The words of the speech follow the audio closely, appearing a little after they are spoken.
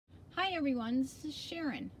Hi everyone, this is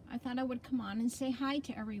Sharon. I thought I would come on and say hi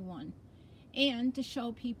to everyone and to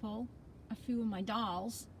show people a few of my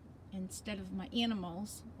dolls instead of my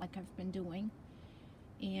animals like I've been doing.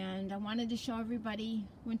 And I wanted to show everybody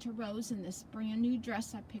Winter Rose in this brand new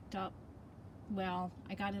dress I picked up. Well,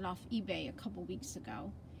 I got it off eBay a couple weeks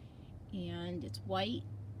ago, and it's white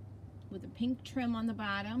with a pink trim on the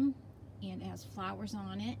bottom and it has flowers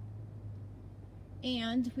on it.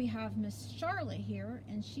 And we have Miss Charlotte here,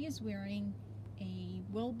 and she is wearing a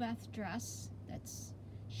Wilbeth dress that's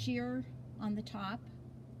sheer on the top,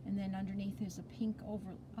 and then underneath is a pink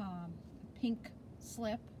pink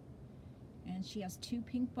slip, and she has two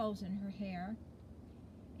pink bows in her hair.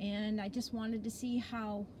 And I just wanted to see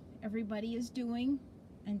how everybody is doing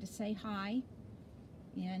and to say hi.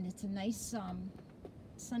 And it's a nice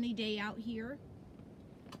sunny day out here,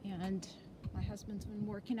 and my husband's been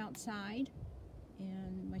working outside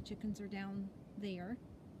and my chickens are down there.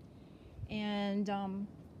 And a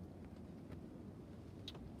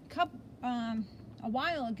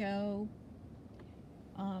while ago,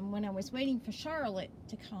 when I was waiting for Charlotte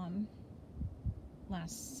to come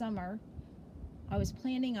last summer, I was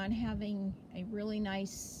planning on having a really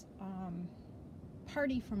nice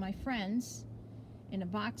party for my friends in a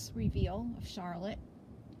box reveal of Charlotte,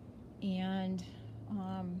 and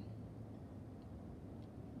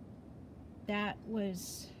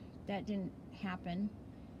that didn't happen.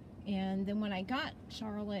 And then when I got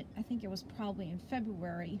Charlotte, I think it was probably in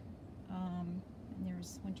February, and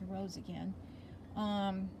there's Winter Rose again,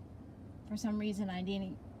 for some reason I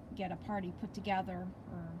didn't get a party put together,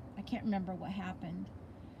 or I can't remember what happened.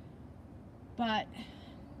 But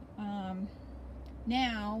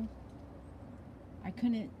now I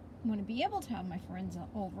wouldn't be able to have my friends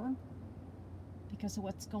over because of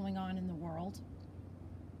what's going on in the world.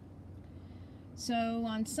 So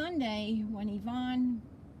on Sunday, when Yvonne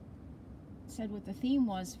said what the theme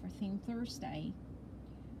was for Theme Thursday,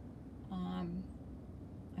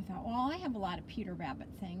 I thought, well, I have a lot of Peter Rabbit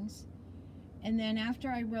things. And then after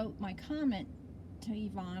I wrote my comment to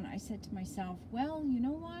Yvonne, I said to myself, well, you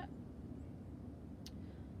know what?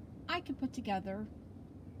 I could put together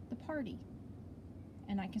the party,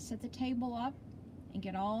 and I can set the table up and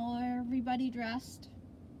get everybody dressed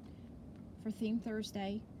for Theme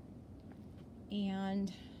Thursday,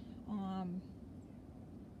 and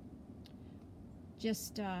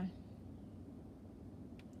just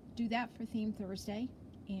do that for Theme Thursday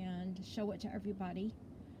and show it to everybody.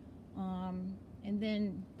 And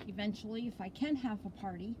then eventually, if I can have a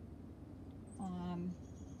party,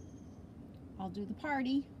 I'll do the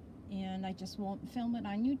party, and I just won't film it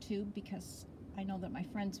on YouTube because I know that my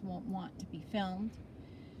friends won't want to be filmed.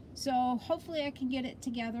 So hopefully I can get it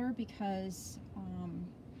together, because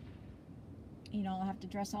you know, I'll have to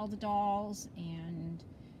dress all the dolls and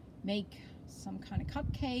make some kind of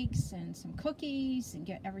cupcakes and some cookies and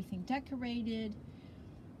get everything decorated.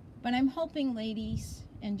 But I'm hoping, ladies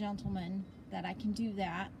and gentlemen, that I can do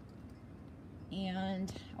that. And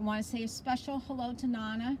I want to say a special hello to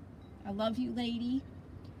Nana. I love you, lady,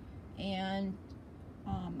 and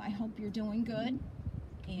I hope you're doing good.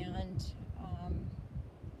 And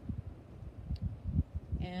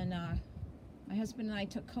my husband and I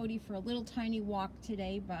took Cody for a little tiny walk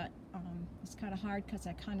today, but it's kind of hard because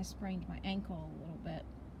I kind of sprained my ankle a little bit.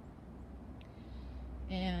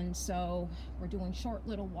 And so we're doing short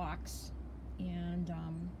little walks. And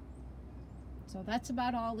so that's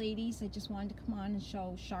about all, ladies. I just wanted to come on and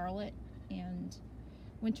show Charlotte and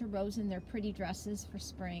Winter Rose in their pretty dresses for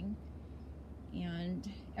spring. And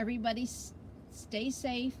everybody stay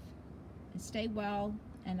safe and stay well.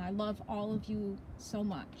 And I love all of you so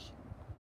much.